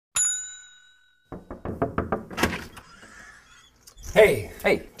Hey,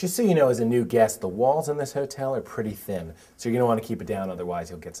 Hey. just so you know, as a new guest, the walls in this hotel are pretty thin, so you're gonna want to keep it down, otherwise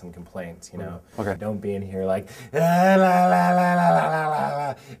you'll get some complaints, you know? Okay. Don't be in here like, la la la la la la la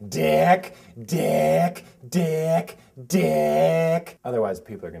la, dick, dick, dick, dick. Otherwise,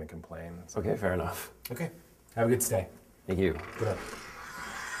 people are gonna complain. Okay, fair enough. Okay, have a good stay. Thank you. Good luck.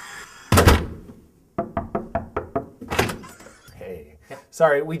 Hey,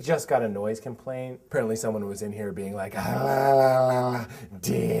 sorry, we just got a noise complaint. Apparently someone was in here being like, ah, la, la, la, la,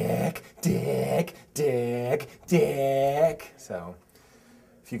 dick, dick, dick, dick. So,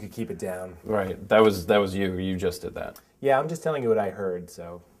 if you could keep it down. Right, that was you. You just did that. Yeah, I'm just telling you what I heard,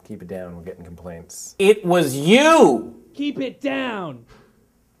 so keep it down. We're getting complaints. It was you! Keep it down.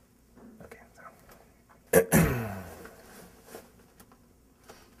 Okay, so.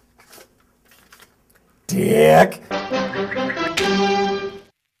 Dick!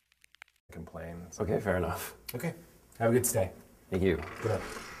 Complaints. Okay, fair enough. Okay, have a good stay. Thank you. Good luck.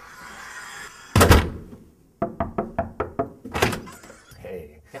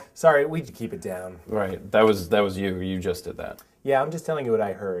 Hey, sorry, we keep it down. Right, that was you. You just did that. Yeah, I'm just telling you what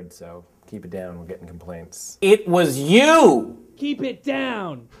I heard, so keep it down. We're getting complaints. It was you! Keep it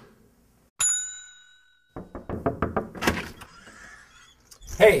down.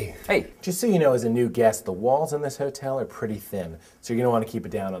 Hey, Hey. just so you know, as a new guest, the walls in this hotel are pretty thin, so you're gonna want to keep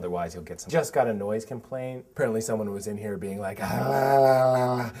it down, otherwise you'll get some. Just got a noise complaint. Apparently someone was in here being like, ah, la, la,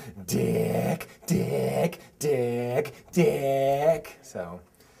 la, la, dick, dick, dick, dick. So,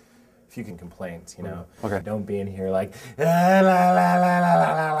 if you can complaints, you know. Okay. Don't be in here like, la, la, la, la, la,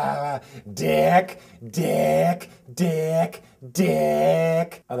 la, la, la, dick, dick, dick,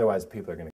 dick. Otherwise people are gonna